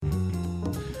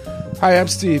Hi, I'm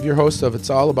Steve, your host of It's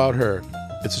All About Her.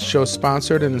 It's a show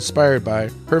sponsored and inspired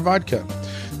by Her Vodka,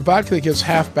 the vodka that gives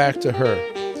half back to her.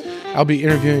 I'll be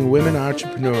interviewing women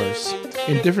entrepreneurs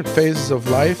in different phases of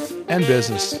life and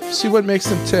business to see what makes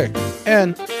them tick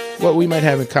and what we might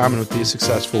have in common with these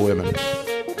successful women.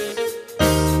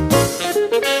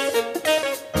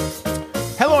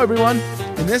 Hello, everyone.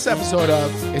 In this episode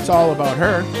of It's All About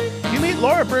Her, you meet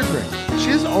Laura Bergering.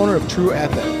 She is the owner of True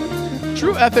Ethic.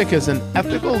 True Ethic is an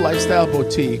ethical lifestyle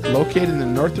boutique located in the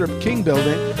Northrop King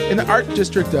Building in the Art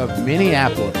District of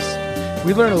Minneapolis.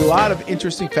 We learn a lot of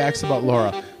interesting facts about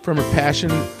Laura, from her passion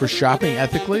for shopping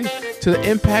ethically to the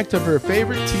impact of her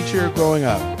favorite teacher growing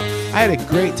up. I had a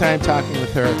great time talking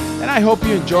with her, and I hope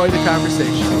you enjoy the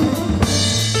conversation.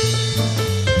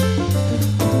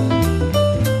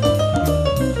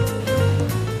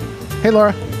 Hey,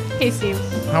 Laura. Hey, Steve.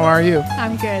 How are you?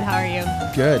 I'm good. How are you?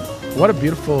 Good. What a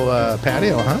beautiful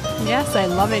patio, huh? Yes, I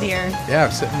love it here. Yeah,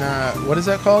 sitting, what is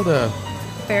that called?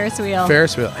 Ferris wheel.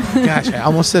 Ferris wheel. Gosh, I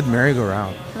almost said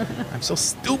merry-go-round. I'm so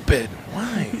stupid.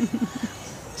 Why?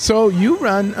 So you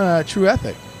run True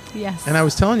Ethic. Yes. And I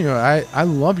was telling you, I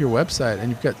love your website, and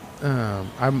you've got,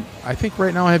 I think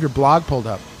right now I have your blog pulled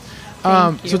up.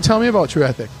 Thank you. So tell me about True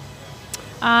Ethic.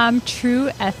 True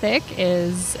Ethic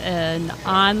is an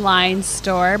online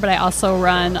store, but I also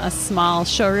run a small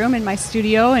showroom in my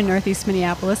studio in Northeast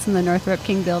Minneapolis in the Northrop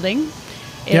King Building.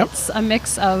 It's a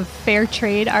mix of fair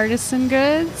trade artisan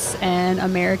goods and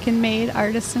American-made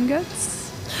artisan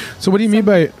goods. So what do you mean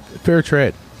by fair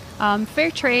trade? Fair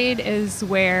trade is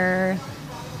where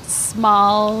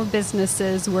small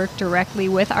businesses work directly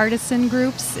with artisan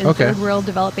groups in third world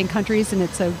developing countries, and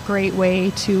it's a great way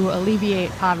to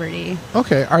alleviate poverty.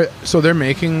 Okay. So they're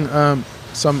making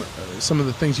some of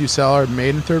the things you sell are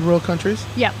made in third world countries?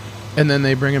 Yep. And then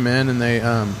they bring them in and they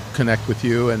connect with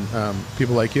you and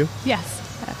people like you? Yes.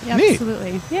 Neat.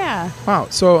 Absolutely. Yeah. Wow.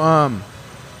 So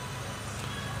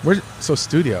so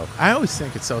studio. I always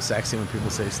think it's so sexy when people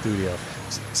say studio.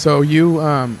 So you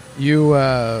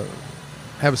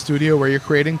have a studio where you're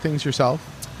creating things yourself?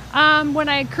 When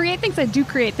I create things, I do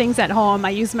create things at home. I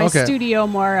use my studio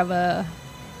more of a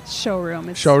showroom.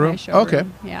 It's showroom? My showroom. Okay.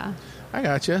 Yeah. I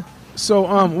gotcha.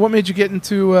 So what made you get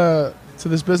into to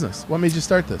this business? What made you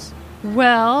start this?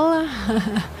 Well,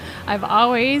 I've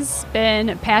always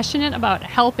been passionate about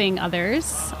helping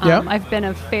others. I've been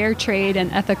a fair trade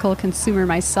and ethical consumer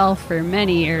myself for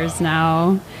many years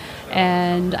now.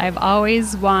 And I've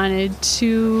always wanted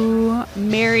to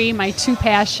marry my two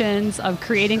passions of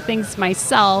creating things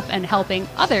myself and helping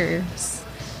others.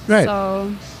 Right.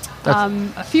 So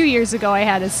a few years ago, I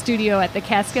had a studio at the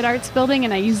Casket Arts building,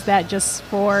 and I used that just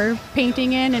for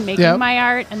painting in and making my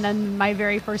art. And then my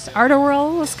very first Art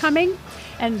Whirl was coming.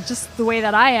 And just the way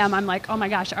that I am, I'm like, oh my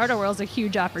gosh, Art Whirl is a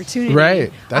huge opportunity.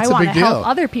 Right. That's a big deal. I want to help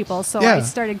other people. So I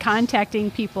started contacting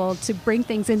people to bring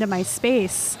things into my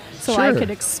space so I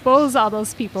could expose all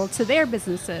those people to their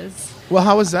businesses. Well,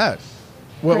 how was that?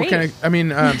 What kind of, Great. I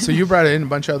mean, so you brought in a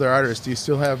bunch of other artists. Do you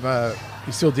still have,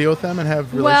 you still deal with them and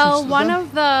have relations Well, with one them?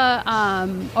 of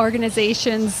the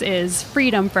organizations is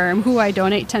Freedom Firm, who I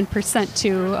donate 10%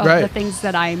 to of the things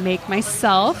that I make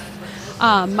myself.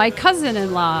 My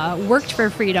cousin-in-law worked for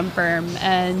Freedom Firm,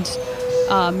 and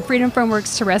Freedom Firm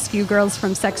works to rescue girls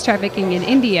from sex trafficking in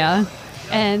India.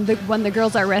 And when the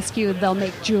girls are rescued, they'll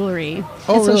make jewelry.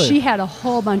 And so she had a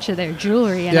whole bunch of their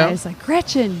jewelry, and I was like,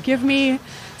 Gretchen, give me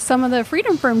some of the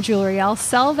Freedom Firm jewelry. I'll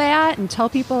sell that and tell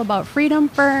people about Freedom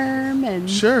Firm. And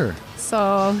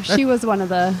so she was one of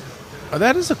the...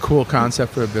 that is a cool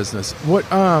concept for a business. What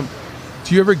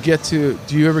do you ever get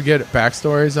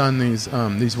backstories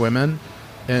on these women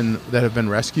and that have been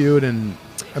rescued? And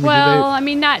I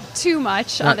mean, not too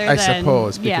much, other than, I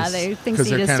suppose,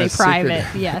 things need to stay private.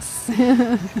 Yes.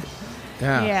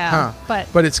 Yeah. Huh.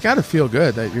 But it's got to feel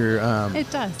good that you're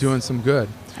doing some good.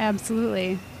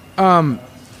 Absolutely.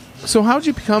 So how did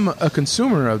you become a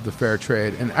consumer of the fair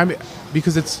trade? And I mean,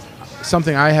 because it's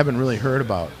something I haven't really heard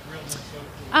about.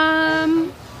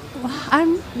 I'm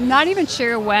not even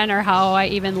sure when or how I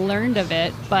even learned of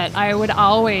it, but I would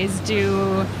always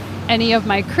do any of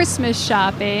my Christmas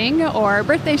shopping or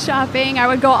birthday shopping. I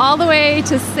would go all the way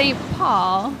to St.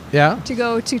 Paul to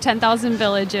go to 10,000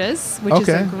 Villages, which is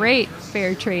a great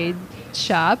fair trade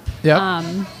shop.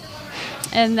 And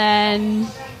then,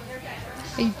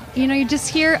 you just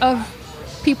hear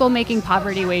of people making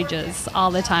poverty wages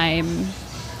all the time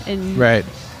in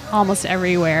almost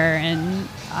everywhere. And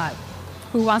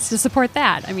who wants to support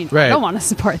that? I mean, I don't want to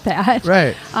support that.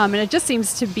 And it just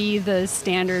seems to be the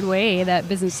standard way that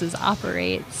businesses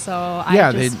operate. So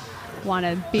want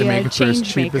to be To make a it for as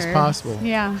change cheap maker. as possible.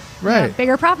 Yeah. Right. Yeah,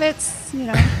 bigger profits,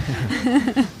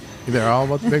 They're all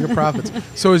about the bigger profits.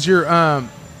 So is your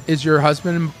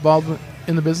husband involved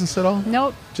in the business at all?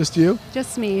 Nope, Just you?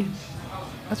 just me.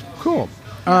 That's cool.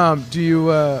 Do you?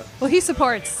 Well, he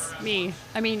supports me.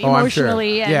 I mean, Oh, I'm sure.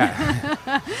 emotionally. And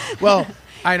Yeah. Well,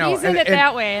 I know. He's in it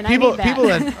that way, and I people need that. people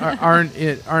that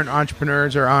aren't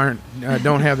entrepreneurs or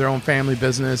don't have their own family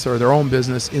business or their own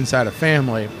business inside a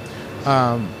family,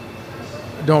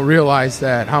 don't realize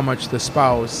that how much the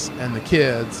spouse and the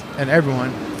kids and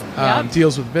everyone Yep.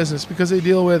 deals with business, because they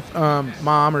deal with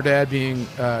mom or dad being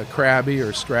crabby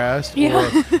or stressed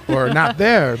or not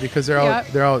there because they're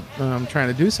out trying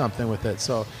to do something with it.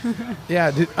 So, yeah.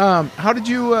 How did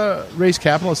you raise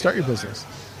capital to start your business?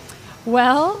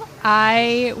 Well,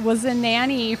 I was a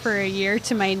nanny for a year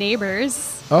to my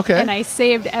neighbors. Okay. And I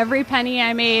saved every penny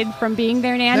I made from being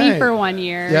their nanny Hey. for 1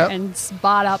 year Yep. and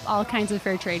bought up all kinds of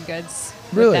fair trade goods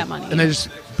Really? with that money. And they just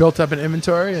built up an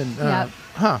inventory and Yep.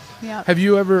 huh. Yep. Have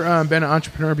you ever been an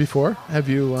entrepreneur before? Have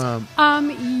you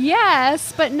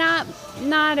Yes, but not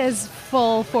as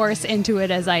full force into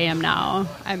it as I am now.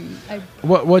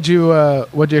 what'd you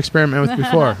experiment with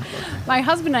before? My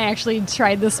husband and I actually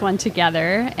tried this one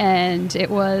together, and it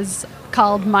was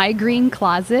called My Green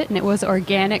Closet, and it was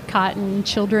organic cotton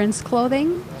children's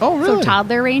clothing. Oh, really? So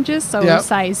toddler ranges, so Yep.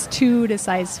 size 2 to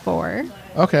size 4.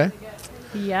 Okay.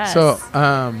 Yes. So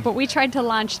But we tried to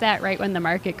launch that right when the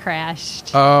market crashed.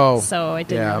 So it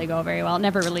didn't yeah. really go very well. It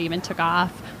never really even took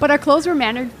off. But our clothes were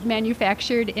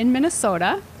manufactured in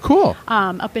Minnesota, cool.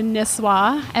 up in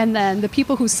Nisswa. And then the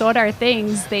people who sewed our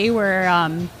things, they were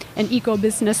an eco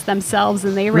business themselves,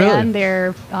 and they ran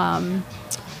their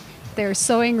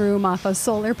sewing room off of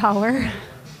solar power.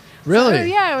 Really? So,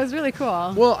 yeah, it was really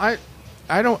cool. Well,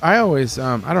 I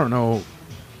don't know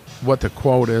what the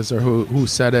quote is or who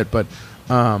said it, but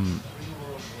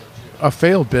a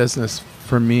failed business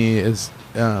for me is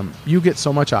you get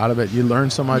so much out of it. You learn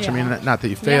so much. I Yeah. mean, not that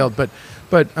you failed, but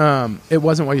it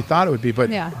wasn't what you thought it would be. But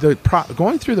Yeah.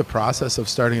 going through the process of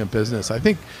starting a business, I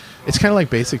think it's kind of like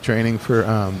basic training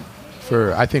for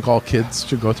I think all kids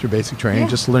should go through basic training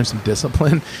just to learn some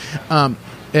discipline.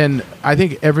 And I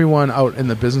think everyone out in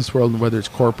the business world, whether it's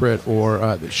corporate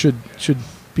or should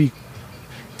be.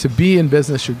 To be in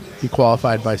business should be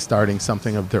qualified by starting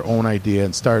something of their own idea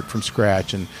and start from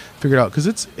scratch and figure it out,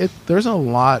 because there's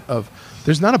not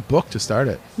a book to start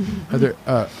it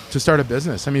to start a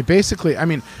business. I mean, basically,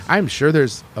 I'm sure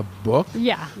there's a book.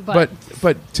 Yeah, but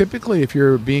typically, if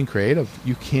you're being creative,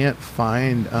 you can't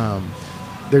find.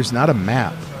 There's not a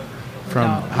map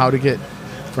from how to get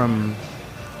from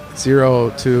 0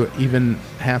 to even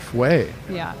halfway.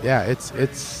 Yeah. Yeah,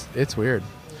 it's weird.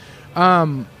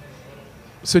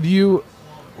 So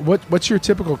what's your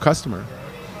typical customer?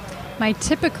 My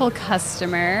typical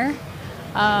customer,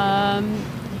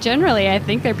 generally, I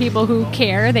think they're people who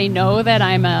care. They know that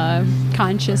I'm a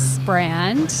conscious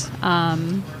brand.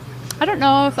 I don't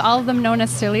know if all of them know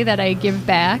necessarily that I give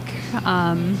back.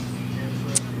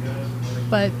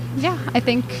 But yeah, I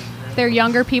think they're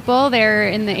younger people. They're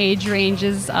in the age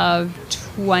ranges of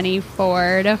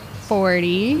 24 to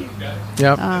 40.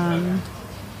 Yep.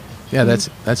 Yeah,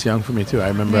 that's young for me too. I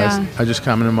remember I just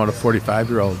commented about a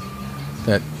 45-year-old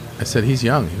that I said, he's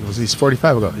young. He goes, he's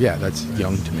 45. I go, yeah, that's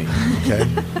young to me. Okay,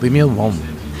 leave me alone.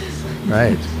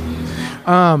 Right.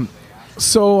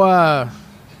 So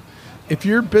if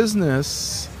your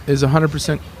business is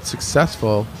 100%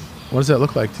 successful, what does that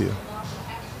look like to you?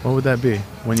 What would that be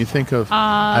when you think of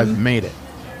I've made it?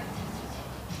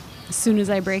 As soon as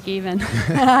I break even,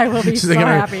 I will be so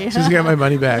happy. She's got my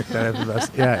money back that I've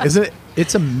invested. Yeah, isn't it?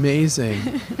 It's amazing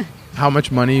how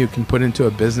much money you can put into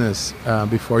a business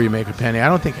before you make a penny. I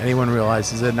don't think anyone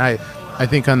realizes it. And I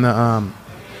think on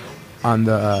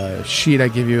the sheet I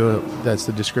give you, that's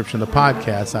the description of the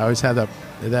podcast, I always have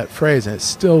that phrase, and it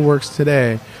still works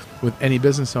today with any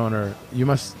business owner. You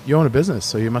own a business,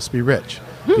 so you must be rich,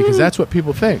 because that's what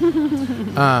people think.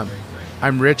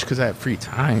 I'm rich because I have free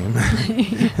time,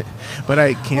 but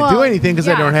I can't do anything because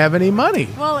I don't have any money.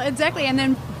 Well, exactly. And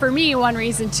then for me, one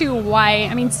reason too why,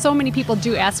 so many people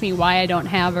do ask me why I don't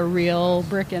have a real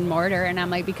brick and mortar, and I'm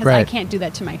like, because I can't do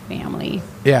that to my family.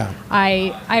 Yeah.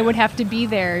 I would have to be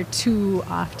there too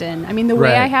often. The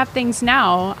way I have things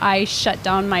now, I shut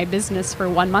down my business for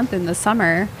 1 month in the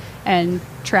summer and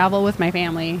travel with my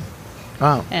family.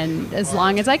 Wow. And as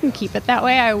long as I can keep it that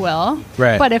way, I will.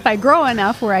 Right. But if I grow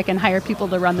enough where I can hire people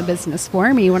to run the business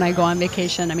for me when I go on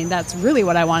vacation, that's really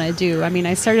what I want to do.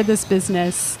 I started this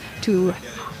business to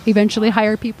eventually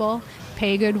hire people,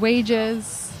 pay good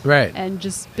wages, right, and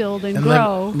just build and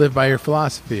grow. Live by your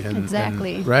philosophy.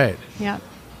 Exactly. And, right. Yeah.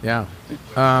 Yeah.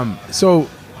 So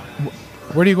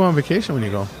where do you go on vacation when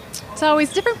you go? It's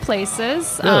always different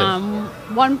places.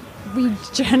 Really? We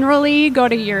generally go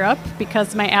to Europe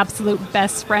because my absolute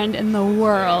best friend in the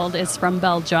world is from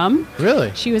Belgium.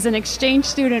 Really? She was an exchange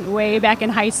student way back in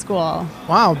high school.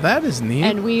 Wow, that is neat.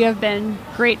 And we have been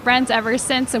great friends ever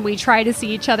since, and we try to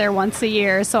see each other once a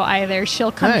year. So either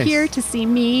she'll come Nice. here to see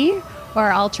me, or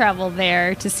I'll travel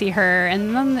there to see her.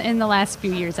 And then in the last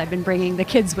few years, I've been bringing the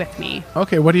kids with me.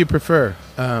 Okay, what do you prefer?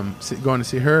 Going to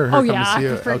see her or her Oh, come yeah, to see I you?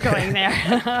 prefer Okay. going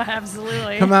there.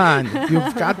 Absolutely. Come on,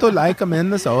 you've got to like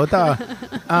Minnesota.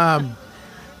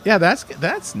 Yeah,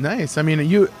 that's nice. I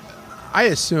mean, I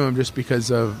assume just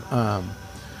because of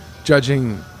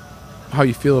judging how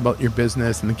you feel about your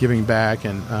business and the giving back,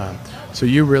 and so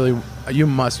you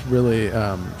must really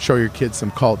show your kids some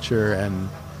culture. And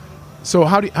so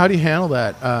how do you handle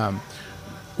that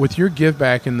with your give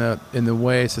back in the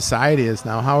way society is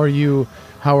now? How are you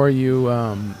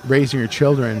raising your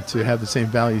children to have the same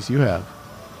values you have?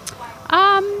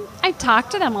 I talk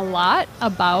to them a lot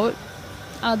about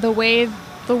the way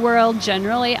the world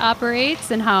generally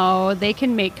operates and how they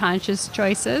can make conscious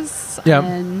choices. Yep.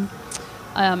 And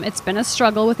it's been a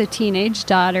struggle with a teenage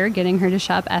daughter, getting her to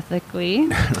shop ethically.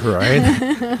 Right.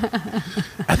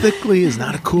 Ethically is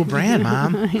not a cool brand,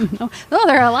 Mom. I know. No,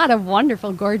 there are a lot of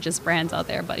wonderful, gorgeous brands out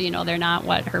there, but they're not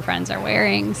what her friends are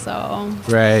wearing. So,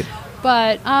 Right.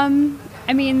 but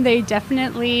I mean, they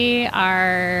definitely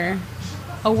are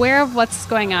aware of what's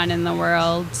going on in the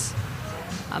world.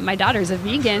 My daughter's a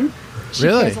vegan. She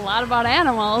Really? cares a lot about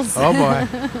animals. Oh boy.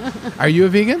 Are you a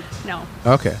vegan? No.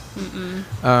 Okay.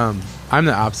 I'm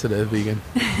the opposite of vegan.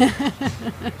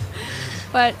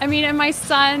 But I mean, and my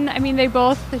son, I mean, they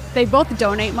both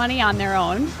donate money on their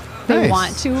own. They Nice.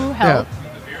 want to help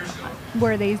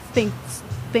where they think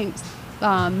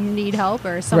need help,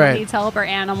 or someone Right. needs help, or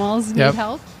animals need Yep.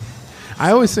 help.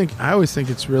 I always think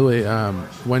it's really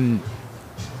when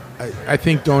I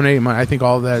think donating money, I think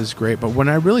all of that is great. But when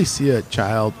I really see a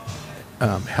child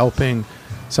helping,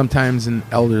 sometimes an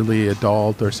elderly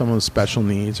adult or someone with special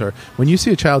needs, or when you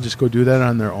see a child just go do that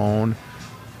on their own,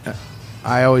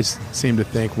 I always seem to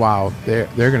think, wow, they're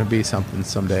going to be something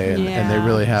someday, and they Yeah.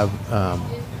 really have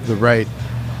the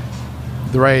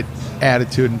right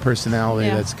attitude and personality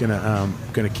Yeah. that's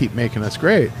gonna keep making us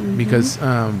great. Mm-hmm. Because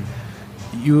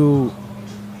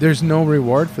there's no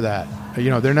reward for that.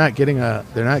 They're not getting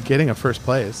a first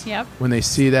place. Yep. When they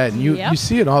see that, and you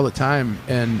see it all the time,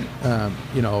 and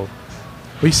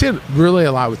we see it really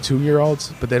a lot with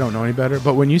 2-year-olds, but they don't know any better.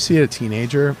 But when you see a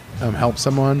teenager help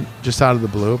someone just out of the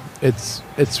blue, it's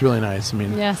really nice. I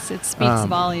mean, Yes, it speaks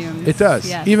volumes. it does.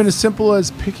 Yes. Even as simple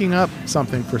as picking up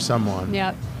something for someone.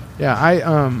 Yep. Yeah,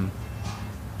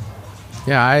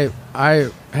 I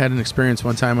had an experience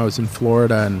one time. I was in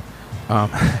Florida, and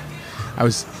I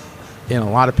was in a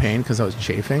lot of pain because I was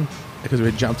chafing, because we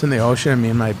had jumped in the ocean. And me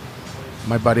and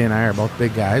my buddy and I are both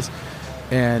big guys,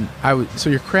 and so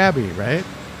you're crabby, right?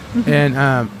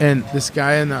 and this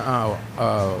guy in the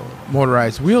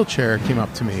motorized wheelchair came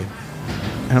up to me,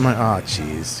 and I'm like, oh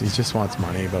jeez, he just wants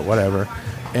money, but whatever.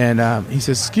 And he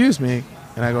says, excuse me,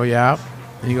 and I go, yeah.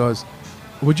 And he goes,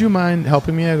 would you mind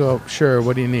helping me? I go, sure,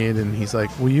 what do you need? And he's like,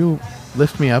 will you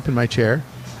lift me up in my chair?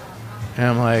 And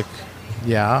I'm like,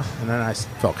 yeah. And then I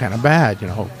felt kind of bad,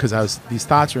 because these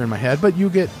thoughts are in my head, but you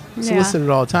get solicited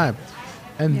all the time.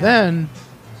 And then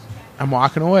I'm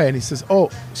walking away, and he says, oh,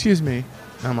 excuse me.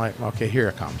 And I'm like, okay, here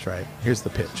it comes, right? Here's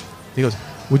the pitch. He goes,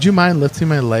 would you mind lifting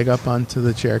my leg up onto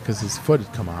the chair? Because his foot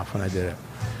had come off when I did it.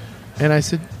 And I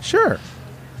said, sure.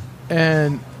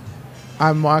 And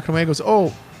I'm walking away. He goes, oh,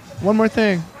 one more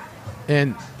thing.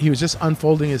 And he was just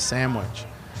unfolding his sandwich.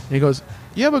 And he goes,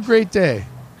 you have a great day.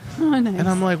 Oh, nice. And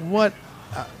I'm like, what?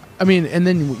 I mean, and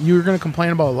then you're going to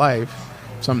complain about life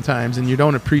sometimes, and you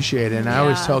don't appreciate it. And I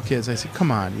always tell kids, I say,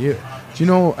 come on. Do you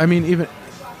know, I mean, even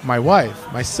my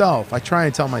wife, myself, I try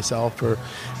and tell myself,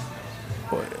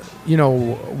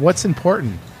 what's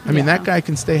important. I mean, that guy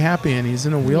can stay happy, and he's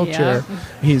in a wheelchair. Yeah.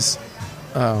 He's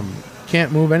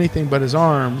can't move anything but his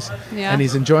arms, and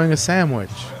he's enjoying a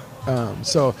sandwich.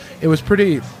 So it was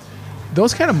pretty.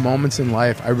 Those kind of moments in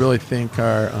life, I really think,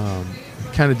 are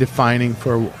kind of defining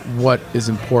for what is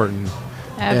important.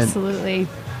 Absolutely. And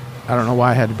I don't know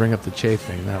why I had to bring up the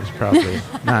chafing. That was probably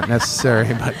not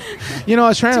necessary, but I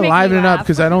was trying to liven it up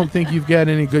because I don't think you've got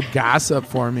any good gossip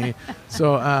for me.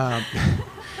 So, all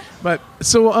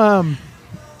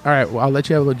right. Well, I'll let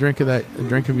you have a drink of that. A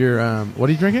drink of your. What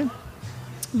are you drinking?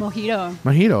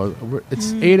 Mojito.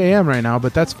 It's 8 a.m. right now,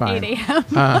 but that's fine. 8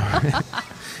 a.m.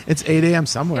 It's 8 a.m.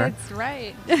 somewhere. It's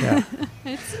right. Yeah.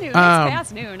 It's noon. It's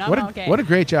past noon. I'm okay. What a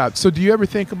great job. So do you ever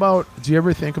think about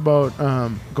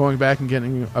going back and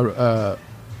getting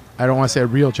I don't want to say a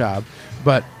real job,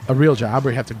 but a real job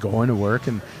where you have to go into work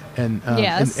and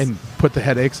Yes. and put the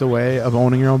headaches away of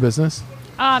owning your own business?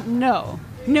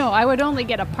 No, I would only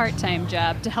get a part-time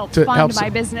job to help To fund help my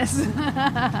business.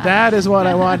 That is what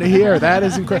I wanted to hear. That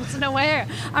is incredible. There's no way.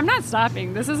 I'm not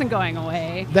stopping. This isn't going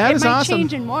away. That it is might awesome.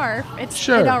 change and morph.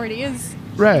 Sure. It already is.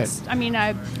 Right.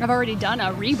 I've already done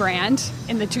a rebrand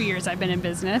in the 2 years I've been in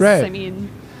business. Right. I mean,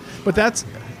 But that's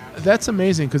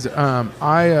amazing because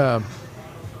the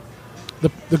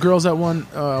girls that won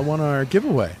our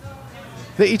giveaway,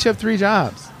 they each have 3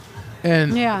 jobs,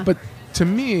 and Yeah. But to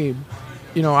me,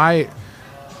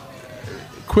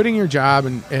 quitting your job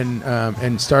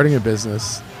and starting a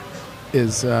business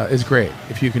is great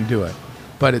if you can do it.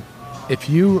 But if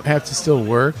you have to still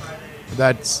work,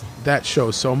 that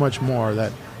shows so much more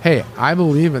that, hey, I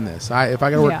believe in this. If I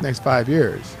got to work Yeah. the next 5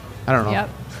 years, I don't know. Yep.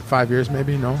 5 years,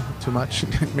 maybe? No, too much.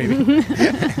 Maybe.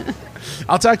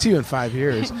 I'll talk to you in 5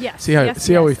 years. Yes, See how yes,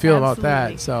 we yes, feel about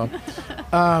absolutely. that. So,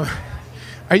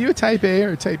 are you a type A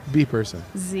or a type B person?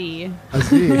 Z. A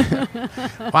Z.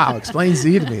 Wow, explain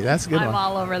Z to me. That's a good I'm one.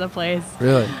 all over the place.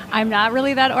 Really? I'm not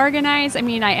really that organized. I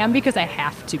mean, I am because I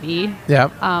have to be.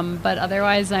 Yep. But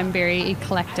otherwise, I'm very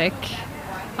eclectic.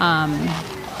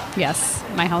 Yes,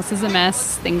 my house is a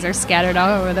mess. Things are scattered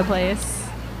all over the place.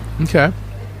 Okay.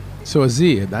 So a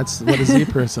Z. That's what a Z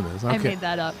person is. Okay. I made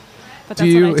that up. But Do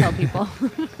that's you- what I tell people.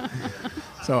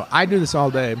 So I do this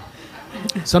all day.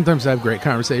 Sometimes I have great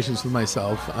conversations with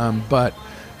myself. But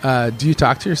do you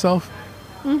talk to yourself?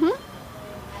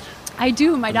 I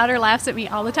do. My daughter laughs at me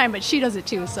all the time, but she does it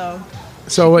too. So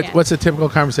So Yeah. what's a typical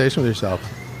conversation with yourself?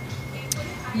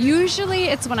 usually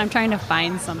it's when I'm trying to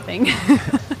find something.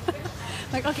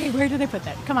 Like, okay, where did I put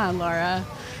that? Come on, Laura.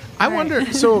 I All right.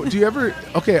 wonder. So, do you ever?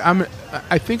 Okay,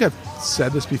 I think I've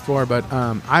said this before, but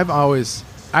I always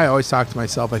talk to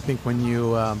myself. I think when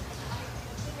you,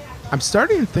 I'm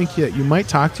starting to think that you might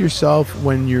talk to yourself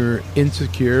when you're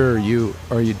insecure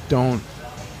or you don't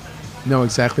know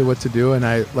exactly what to do. And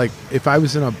I like if I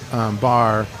was in a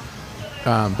bar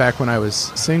back when I was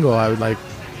single, I would like,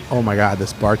 oh my God,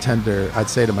 this bartender. I'd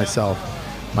say to myself,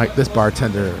 this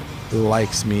bartender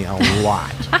likes me a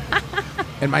lot.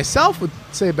 And myself would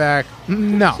say back,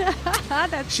 no,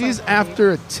 That's she's so funny.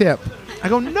 after a tip. I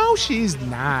go, no, she's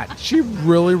not. She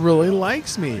really, really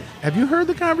likes me. Have you heard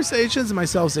the conversations? And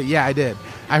myself say, yeah, I did.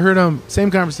 I heard them,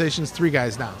 same conversations, 3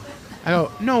 guys down. I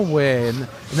go, no way. And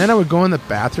then I would go in the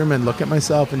bathroom and look at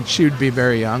myself, and she would be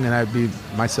very young, and I'd be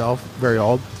myself, very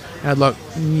old. And I'd look,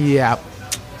 yeah,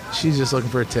 she's just looking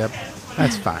for a tip.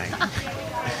 That's fine.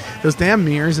 Those damn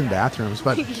mirrors in bathrooms.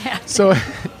 But Yeah. so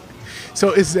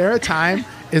is there a time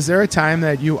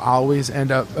that you always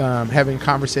end up having a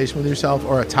conversation with yourself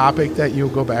or a topic that you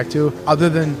go back to other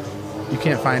than you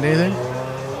can't find anything?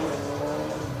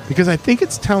 Because I think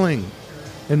it's telling.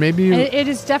 And maybe you, It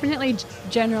is definitely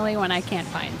generally when I can't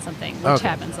find something, which Okay.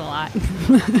 happens a lot.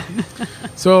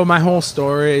 so my whole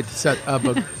story to set up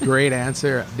a great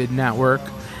answer did not work.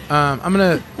 I'm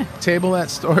going to table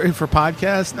that story for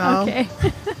podcast now. Okay.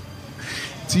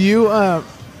 Do you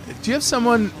have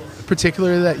someone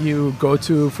particular that you go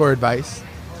to for advice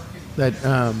that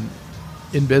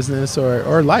in business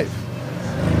or life?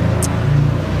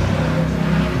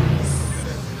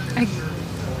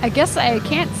 I guess I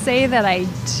can't say that I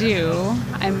do.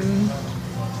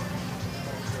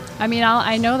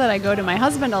 I know that I go to my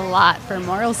husband a lot for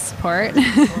moral support.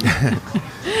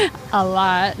 A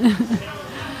lot.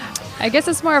 I guess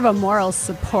it's more of a moral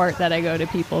support that I go to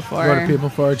people for. Go to people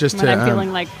for just when to I'm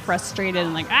feeling like frustrated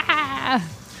and like,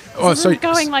 oh, this isn't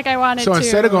going like I wanted so to.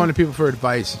 instead of going to people for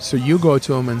advice, so you go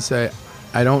to them and say,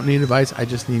 I don't need advice. I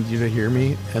just need you to hear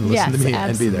me and listen Yes, to me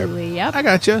and be there. absolutely, yep. I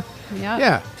got you. Yep.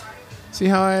 Yeah. See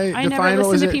how I I never defined what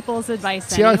was listen it? to people's advice.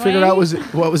 See how I figured out anyway.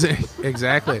 what was it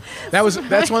exactly?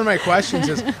 That's one of my questions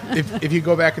is if you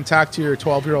go back and talk to your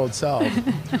 12-year-old self,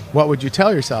 what would you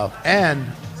tell yourself? And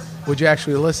would you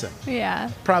actually listen?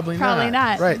 Yeah. Probably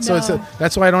not. Right. So No.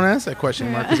 that's why I don't ask that question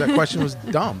anymore because that question was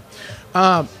dumb.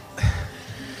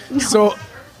 So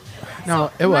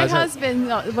no, it My was. husband,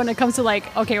 when it comes to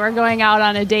like, okay, we're going out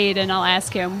on a date, and I'll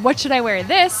ask him, what should I wear,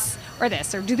 this or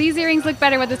this? Or do these earrings look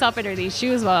better with this outfit or these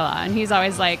shoes? Blah, blah, blah. And he's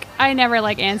always like, I never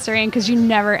like answering because you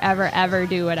never, ever, ever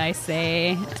do what I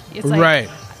say. It's like, Right.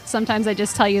 sometimes I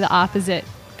just tell you the opposite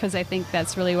because I think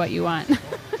that's really what you want.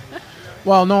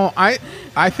 Well, no, I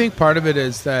think part of it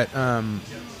is that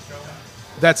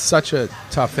that's such a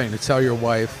tough thing to tell your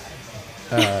wife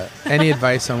any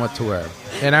advice on what to wear.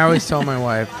 And I always tell my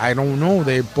wife, I don't know.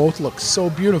 They both look so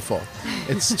beautiful.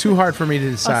 It's too hard for me to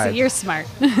Oh, so decide. you're smart.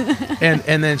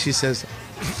 And then she says,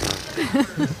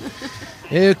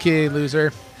 "Okay,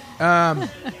 loser."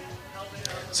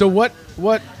 So what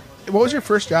was your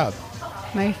first job?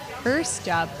 My first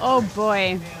job. Oh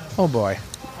boy. Oh boy.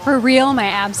 For real, my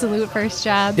absolute first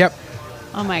job. Yep.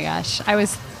 Oh my gosh. I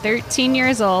was 13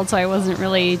 years old, so I wasn't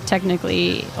really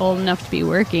technically old enough to be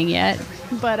working yet.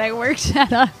 But I worked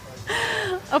at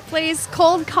a place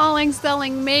cold calling,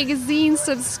 selling magazine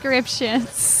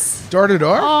subscriptions. Door to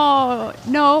door? Oh,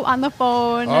 no, on the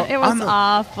phone. Oh, it was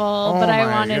awful, but I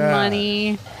my wanted God.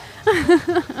 money.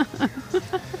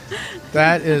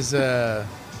 That is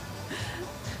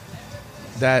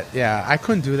I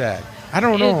couldn't do that. I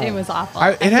don't know. It was awful. It I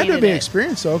had to hated be it.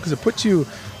 experience though, because it puts you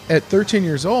at 13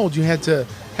 years old. You had to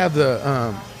have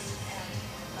the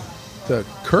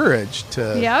courage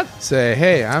to Yep. say,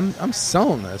 "Hey, I'm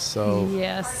selling this." So,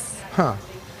 Yes. huh?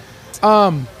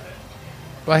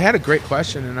 Well, I had a great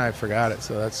question and I forgot it,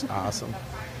 so that's awesome.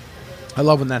 I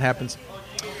love when that happens.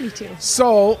 Me too.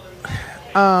 So,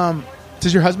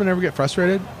 does your husband ever get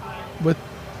frustrated with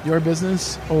your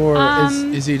business, or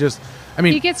is he just? I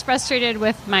mean, He gets frustrated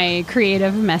with my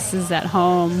creative messes at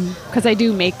home because I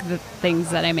do make the things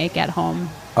that I make at home.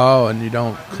 oh, and you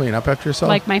don't clean up after yourself?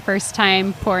 Like my first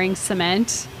time pouring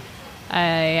cement,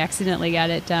 I accidentally got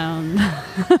it down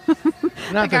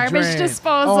Not the garbage drain.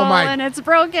 disposal Oh my! and it's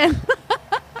broken.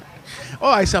 Oh,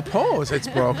 I suppose it's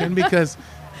broken because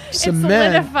It's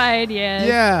cement. solidified, yes.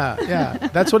 Yeah,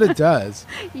 that's what it does.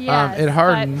 Yes, it but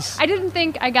hardens. I didn't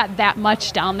think I got that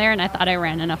much down there, and I thought I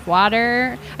ran enough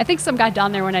water. I think some got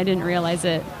down there when I didn't realize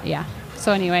it. Yeah.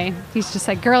 So anyway, he's just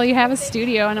like, "Girl, you have a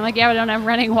studio," and I'm like, "Yeah, we don't have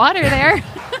running water there."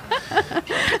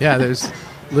 Yeah, there's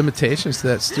limitations to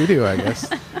that studio, I guess.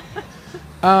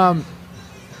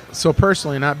 So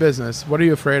personally, not business, what are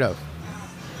you afraid of?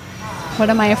 What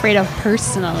am I afraid of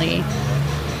personally?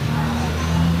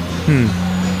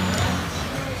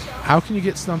 How can you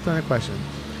get stumped on a question?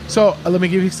 So let me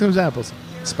give you some examples: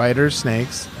 spiders,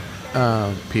 snakes,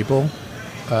 people,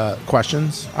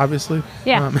 questions. Obviously,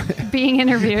 Yeah, being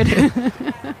interviewed.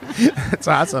 that's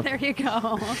awesome. There you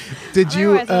go. Did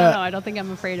you, Otherwise, I don't know. I don't think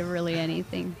I'm afraid of really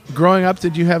anything. growing up,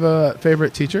 did you have a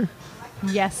favorite teacher?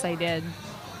 Yes, I did.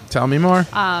 Tell me more.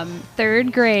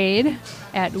 Third grade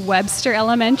at Webster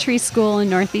Elementary School in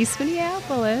Northeast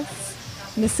Minneapolis.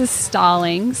 Mrs.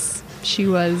 Stallings. She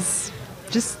was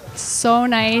just so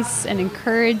nice and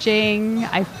encouraging.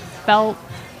 I felt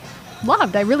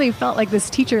loved. I really felt like this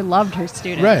teacher loved her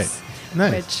students. Right.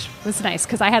 Nice. Which was nice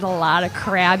because I had a lot of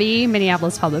crabby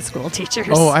Minneapolis public school teachers.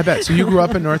 Oh, I bet. So you grew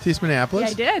up in Northeast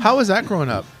Minneapolis? Yeah, I did. How was that growing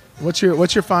up? What's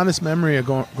your fondest memory of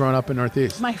growing up in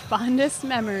Northeast? My fondest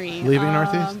memory. Leaving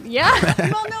Northeast? Yeah.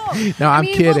 Well, no. No, I'm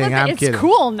kidding. listen, I'm it's kidding.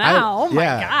 cool now. Oh my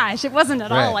yeah. gosh, it wasn't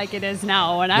at Right. all like it is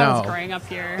now when I was growing up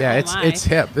here. Yeah, Oh, my. it's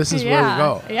hip. This is where we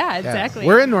go. Yeah, exactly.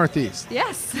 We're in Northeast.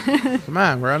 Yes. Come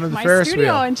on, we're under the My Ferris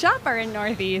studio wheel. and shop are in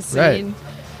Northeast. Right. I mean,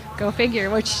 go figure,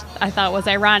 which I thought was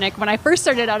ironic. When I first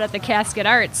started out at the Casket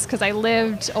Arts, because I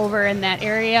lived over in that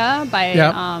area by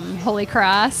Yep. Holy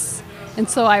Cross. And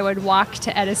so I would walk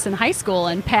to Edison High School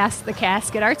and pass the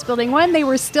Casket Arts building when they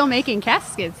were still making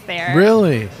caskets there.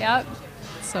 Really? Yep.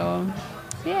 So,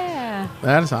 yeah.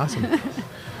 That is awesome.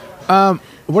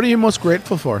 What are you most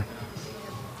grateful for?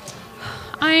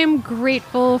 I am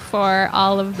grateful for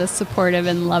all of the supportive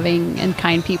and loving and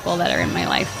kind people that are in my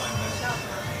life.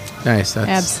 Nice. That's,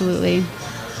 Absolutely.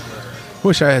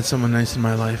 Wish I had someone nice in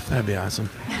my life. That'd be awesome.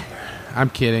 I'm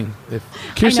kidding. If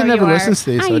Kirsten know never you are. listens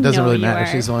to these, so I it doesn't know really you matter. are.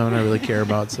 She's the only one I really care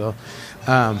about. So,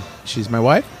 she's my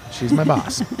wife. She's my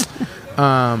boss.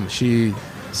 She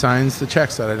signs the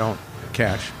checks that I don't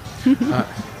cash.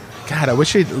 God, I wish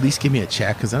she'd at least give me a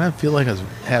check because then I feel like I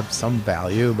have some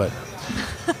value. But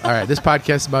all right, this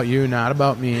podcast is about you, not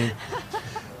about me.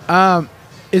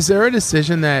 Is there a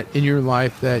decision that in your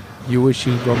life that you wish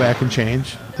you could go back and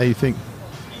change, that you think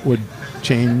would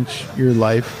change your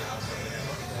life,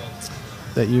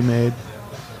 that you made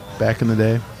back in the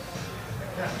day?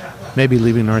 Maybe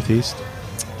leaving Northeast?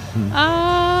 No,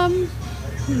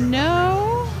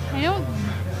 I don't.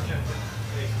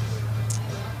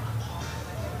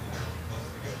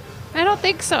 I don't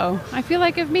think so. I feel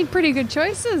like I've made pretty good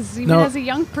choices, even No. as a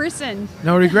young person.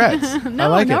 No regrets. No, I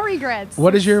like no it. regrets.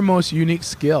 What is your most unique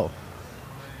skill?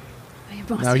 My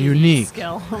most Now, unique.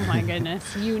 skill? Oh my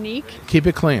goodness, unique. Keep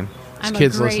it clean. There's I'm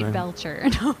kids a great listening. belcher.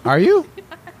 No. Are you?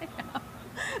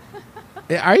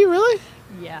 Are you really?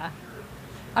 Yeah,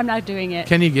 I'm not doing it.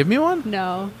 Can you give me one?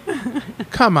 No.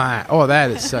 Come on. Oh, that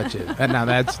is such a... Now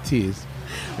that's a tease.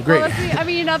 Great. Well, see, I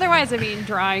mean, otherwise, I mean,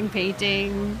 drawing,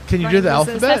 painting. Can you do the running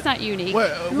business, alphabet? That's not unique. We're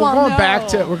Well, going no.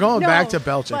 back to No,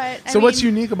 belching. but, I So what's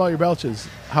mean, unique about your belches?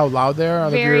 How loud they are?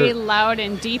 Very loud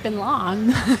and deep and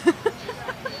long.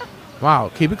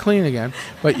 Wow, keep it clean again.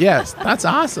 But yes, that's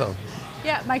awesome.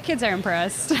 Yeah, my kids are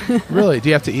impressed. Really? Do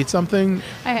you have to eat something?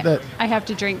 I have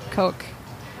to drink Coke.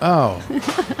 Oh.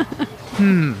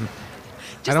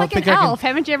 Just like an elf.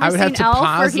 Haven't you I ever would have seen to Elf where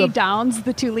pause he the- downs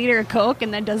the 2-liter of Coke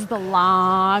and then does the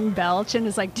long belch and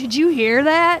is like, did you hear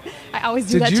that? I always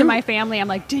do Did that you? to my family. I'm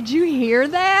like, did you hear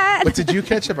that? But did you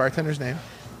catch the bartender's name?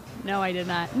 No, I did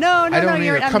not. No, I don't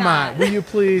you're either. I'm Come not. on. Will you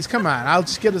please? Come on. I'll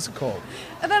just get us a cold.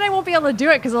 And then I won't be able to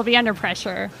do it because I'll be under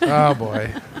pressure. Oh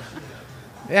boy.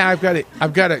 Yeah, I've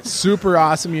got a super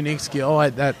awesome, unique skill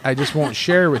that I just won't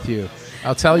share with you.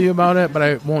 I'll tell you about it, but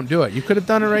I won't do it. You could have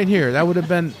done it right here. That would have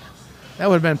been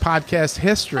podcast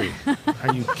history.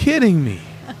 Are you kidding me?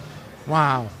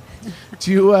 Wow.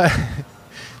 Do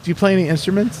you play any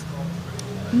instruments?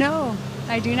 No,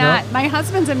 I do not. No? My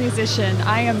husband's a musician.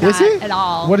 I am Is not he? at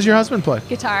all. What does your husband play?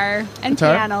 Guitar and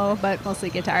Guitar? piano, but mostly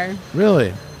guitar.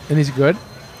 Really? And he's good?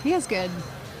 He is good.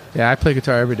 Yeah, I play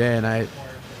guitar every day, and I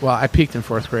peaked in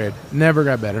 4th grade. Never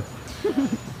got better.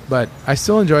 But I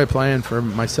still enjoy playing for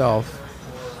myself,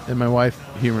 and my wife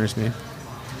humors me.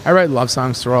 I write love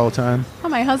songs to her all the time. Well,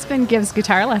 my husband gives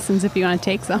guitar lessons if you want to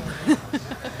take some.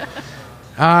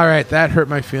 All right, that hurt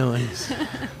my feelings.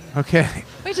 Okay.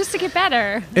 Wait, just to get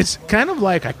better. It's kind of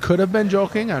like I could have been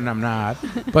joking, and I'm not.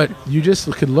 But you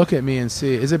just could look at me and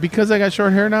see. Is it because I got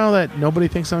short hair now that nobody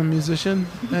thinks I'm a musician?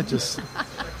 That just...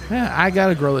 Yeah, I got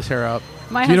to grow this hair out.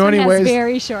 My Do you know husband any has ways?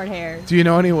 very short hair. Do you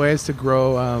know any ways to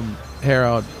grow hair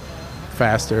out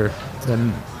faster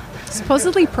than...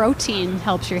 Supposedly protein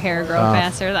helps your hair grow Oh.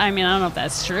 faster. I mean, I don't know if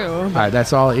that's true. All right,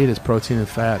 that's all I eat is protein and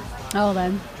fat. Oh,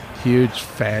 then. Huge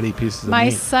fatty pieces of My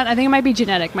meat. son, I think it might be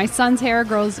genetic. My son's hair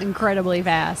grows incredibly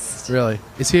fast. Really?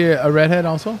 Is he a redhead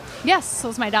also? Yes,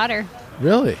 so's my daughter.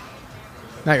 Really?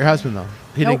 Not your husband though.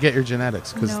 He Nope. didn't get your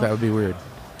genetics because Nope. that would be weird.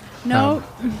 No.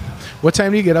 What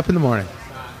time do you get up in the morning?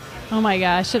 Oh my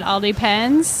gosh, it all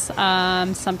depends.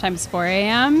 Sometimes 4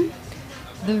 a.m.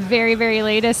 The very, very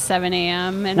latest 7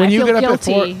 a.m. And When I you feel get up at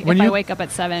guilty 4 when if I you- wake up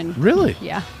at 7. Really?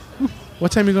 Yeah.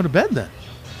 What time do you go to bed then?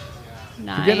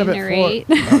 9 You're getting up or at 4. 8.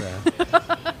 Okay.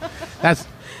 That's,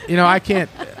 I can't.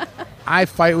 I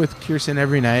fight with Kirsten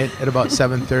every night at about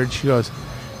 7:30. She goes,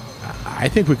 I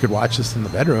think we could watch this in the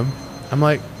bedroom. I'm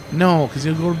like, no, because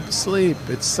you'll go to sleep.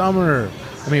 It's summer.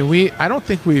 I mean, I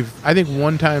think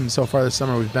one time so far this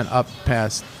summer we've been up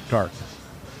past dark.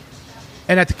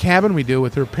 And at the cabin we do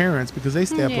with her parents because they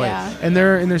stay up Yeah. late. And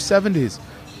they're in their 70s.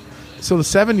 So the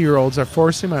 70-year-olds are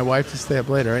forcing my wife to stay up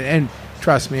later. And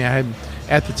trust me, I had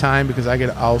at the time because I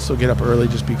also get up early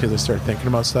just because I start thinking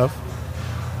about stuff.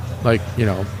 Like,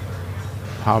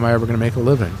 how am I ever going to make a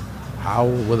living? How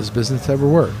will this business ever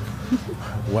work?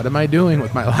 What am I doing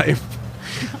with my life?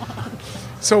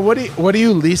 So what do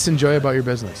you least enjoy about your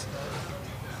business?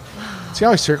 See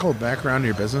how I circled back around to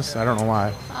your business? I don't know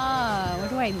why. What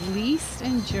do I least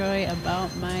enjoy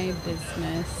about my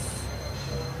business?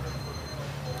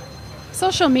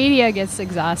 Social media gets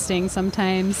exhausting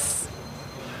sometimes.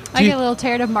 I get a little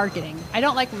tired of marketing. I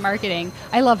don't like marketing.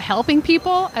 I love helping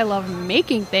people. I love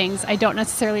making things. I don't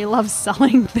necessarily love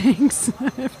selling things.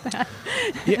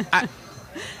 Yeah,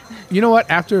 you know what?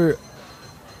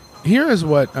 Here is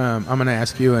what I'm going to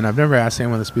ask you, and I've never asked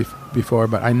anyone this before,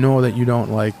 but I know that you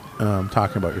don't like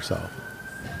talking about yourself.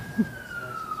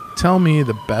 Tell me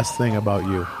the best thing about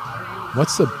you.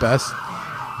 What's the best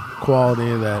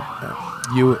quality that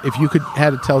if you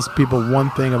had to tell people one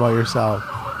thing about yourself,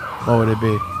 what would it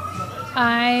be?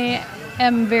 I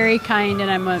am very kind,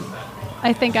 and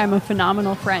I think I'm a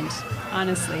phenomenal friend.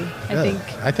 Honestly,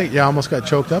 I think you almost got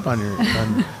choked up on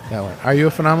that one. Are you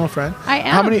a phenomenal friend? I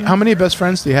am. How many best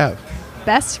friends do you have?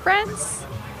 Best friends,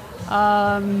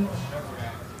 4.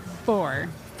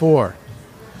 4.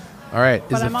 All right. Is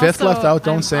But the I'm 5th also- left out?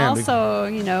 Don't I'm say it. also,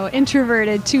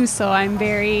 introverted too, so I'm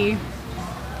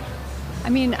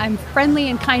I'm friendly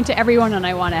and kind to everyone, and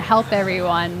I want to help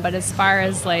everyone. But as far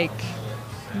as really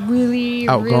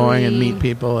Outgoing really, and meet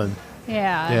people and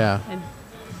yeah. And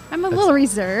I'm a little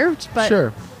reserved, but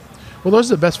sure. Well, those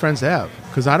are the best friends to have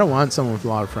because I don't want someone with a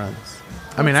lot of friends.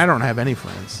 I mean, I don't have any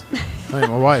friends. My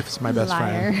wife's my best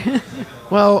liar. friend.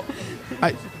 Well,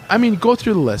 I mean, go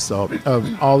through the list though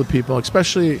of all the people,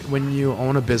 especially when you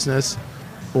own a business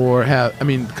or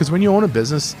because when you own a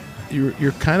business,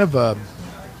 you're kind of a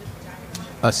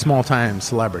small time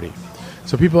celebrity.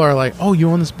 So people are like, "Oh, you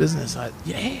own this business? I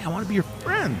want to be your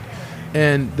friend,"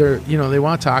 and they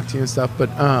want to talk to you and stuff. But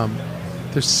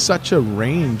there's such a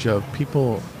range of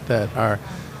people that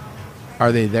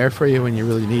are they there for you when you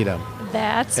really need them?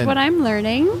 That's what I'm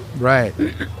learning. Right.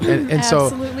 And so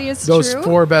Absolutely, it's those true.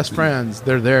 4 best friends,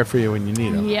 they're there for you when you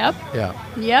need them. Yep. Yeah.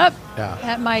 Yep. Yeah.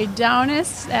 At my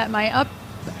downest, at my up,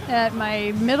 at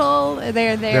my middle,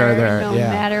 they're They're there, no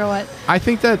yeah. matter what. I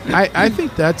think that I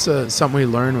think that's something we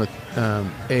learn with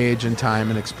age and time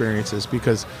and experiences,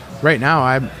 because right now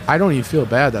I don't even feel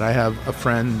bad that I have a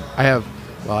friend. I have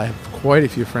quite a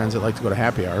few friends that like to go to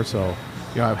happy hour. So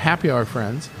I have happy hour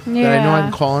friends that I know I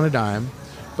can call on a dime,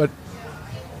 but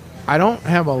I don't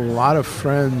have a lot of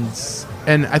friends,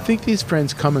 and I think these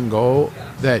friends come and go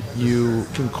that you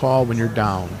can call when you're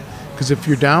down. Because if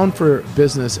you're down for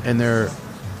business and they're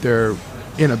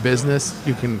in a business,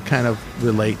 you can kind of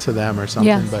relate to them or something.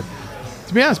 Yes. But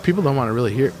to be honest, people don't want to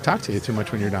really talk to you too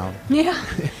much when you're down. Yeah.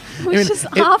 Which is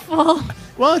awful.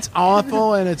 Well, it's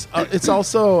awful, and it's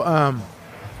also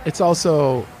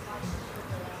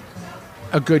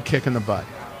a good kick in the butt,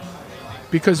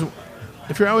 because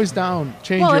if you're always down,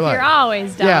 change your life. Well, if you're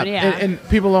always down, yeah. And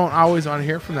people don't always want to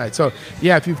hear from that. So,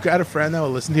 yeah, if you've got a friend that will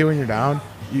listen to you when you're down,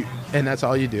 and that's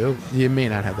all you do, you may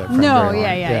not have that friend No, very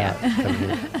long.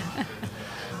 yeah.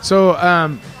 So,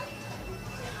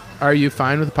 are you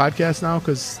fine with the podcast now?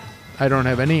 Because I don't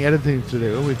have any editing to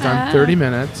do. We've done 30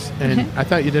 minutes, and I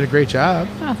thought you did a great job.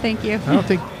 Oh, thank you. I don't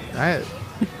think a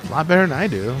lot better than I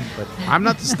do, but I'm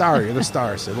not the star. You're the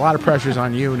star. So a lot of pressure's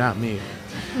on you, not me.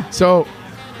 So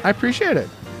I appreciate it.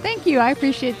 Thank you. I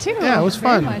appreciate it too. Yeah, it was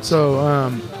very fun. much.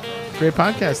 So great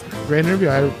podcast, great interview.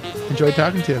 I enjoyed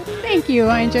talking to you. Thank you.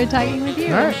 I enjoyed talking with you.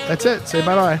 All right, that's it. Say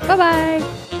bye-bye. Bye-bye.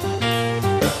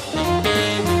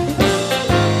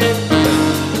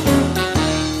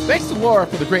 Thanks to Laura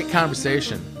for the great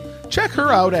conversation. Check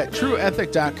her out at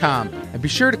trueethic.com and be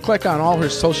sure to click on all her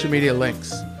social media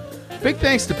links. Big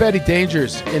thanks to Betty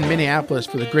Dangers in Minneapolis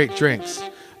for the great drinks.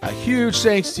 A huge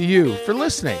thanks to you for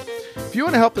listening. If you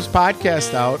want to help this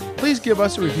podcast out, please give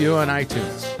us a review on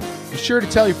iTunes. Be sure to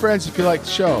tell your friends if you like the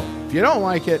show. If you don't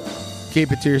like it,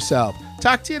 keep it to yourself.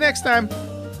 Talk to you next time.